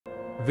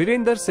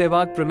Virender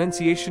Sehwag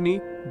pronunciationi,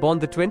 born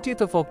the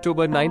 20th of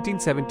October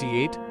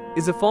 1978,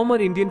 is a former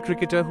Indian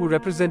cricketer who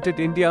represented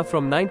India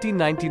from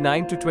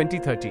 1999 to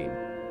 2013.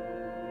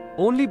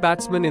 Only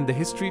batsman in the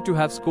history to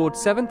have scored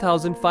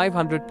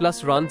 7,500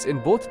 plus runs in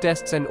both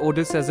tests and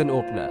ODIs as an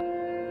opener.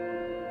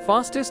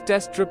 Fastest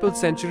test triple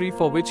century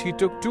for which he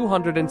took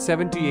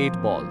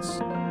 278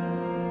 balls.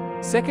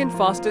 Second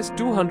fastest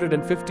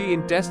 250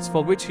 in tests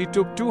for which he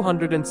took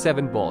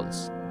 207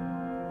 balls.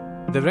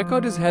 The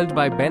record is held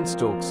by Ben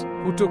Stokes,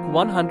 who took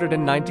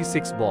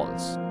 196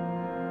 balls.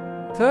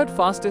 Third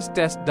fastest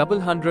test double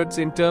hundreds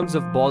in terms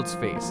of balls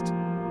faced.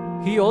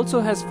 He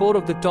also has 4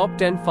 of the top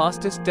 10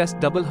 fastest test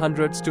double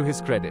hundreds to his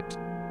credit.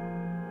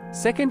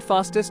 Second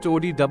fastest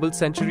ODI double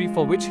century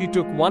for which he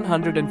took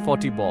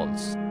 140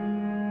 balls.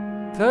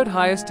 Third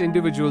highest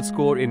individual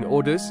score in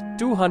ODIs,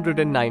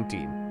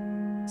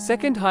 219.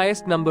 Second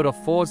highest number of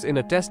fours in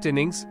a test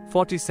innings,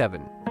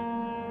 47.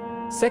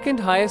 Second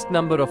highest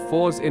number of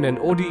fours in an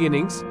ODI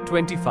innings,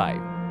 25.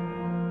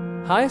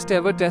 Highest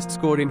ever test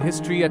score in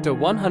history at a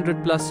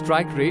 100 plus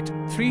strike rate,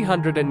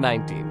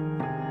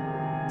 319.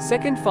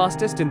 Second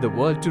fastest in the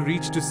world to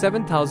reach to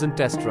 7,000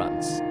 test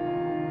runs.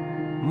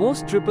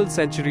 Most triple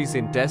centuries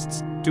in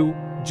tests, 2,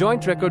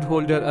 joint record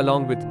holder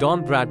along with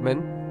Don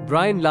Bradman,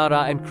 Brian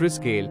Lara and Chris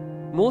Gale.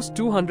 Most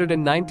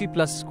 290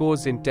 plus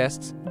scores in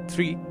tests,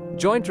 3,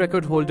 joint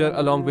record holder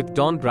along with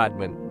Don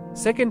Bradman.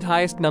 Second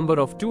highest number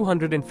of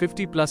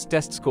 250 plus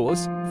test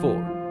scores,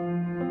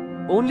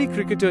 4. Only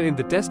cricketer in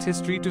the test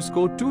history to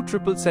score 2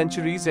 triple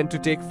centuries and to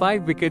take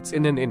 5 wickets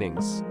in an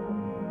innings.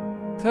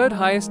 Third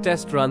highest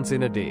test runs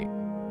in a day.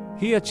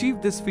 He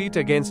achieved this feat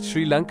against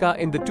Sri Lanka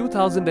in the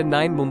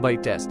 2009 Mumbai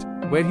Test,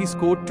 where he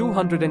scored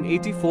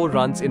 284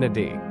 runs in a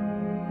day.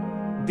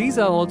 These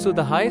are also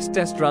the highest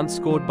test runs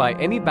scored by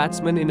any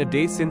batsman in a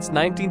day since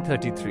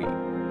 1933.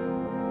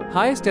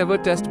 Highest ever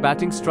test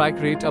batting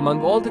strike rate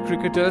among all the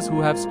cricketers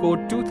who have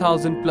scored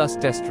 2,000 plus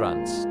test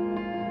runs.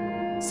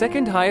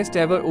 Second highest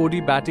ever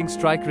ODI batting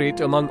strike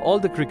rate among all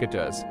the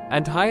cricketers,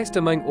 and highest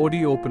among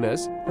ODI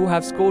openers, who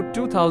have scored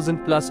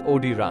 2,000 plus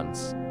ODI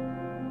runs.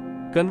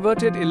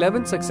 Converted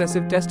 11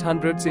 successive test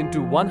hundreds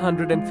into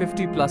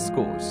 150 plus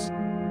scores.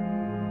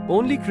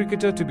 Only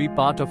cricketer to be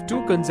part of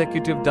 2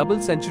 consecutive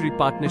double century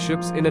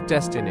partnerships in a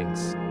test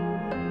innings.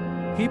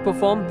 He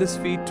performed this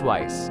feat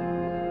twice.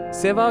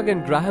 Sehwag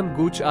and Graham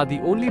Gooch are the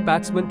only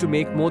batsmen to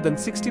make more than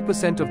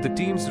 60% of the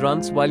team's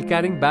runs while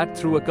carrying bat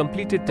through a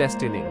completed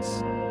test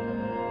innings.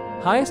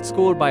 Highest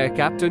score by a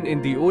captain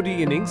in the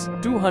ODI innings,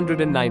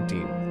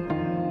 219.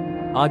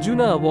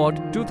 Arjuna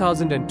Award,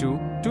 2002,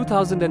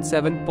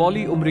 2007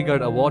 Paulie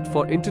Umrigar Award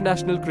for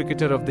International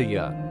Cricketer of the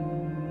Year.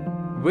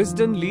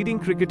 Wisden Leading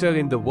Cricketer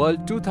in the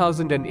World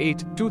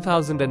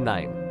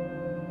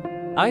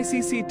 2008-2009.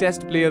 ICC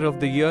Test Player of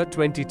the Year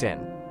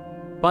 2010.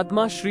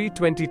 Padma Shri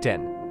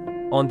 2010.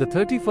 On the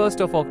 31st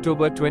of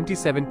October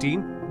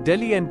 2017,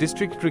 Delhi and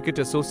District Cricket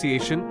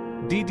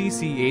Association,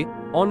 DDCA,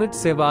 honoured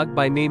Sehwag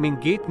by naming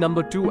gate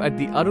number 2 at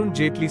the Arun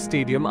Jaitley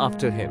Stadium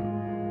after him.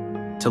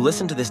 To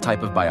listen to this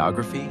type of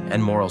biography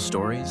and moral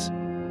stories,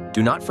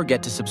 do not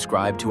forget to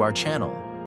subscribe to our channel.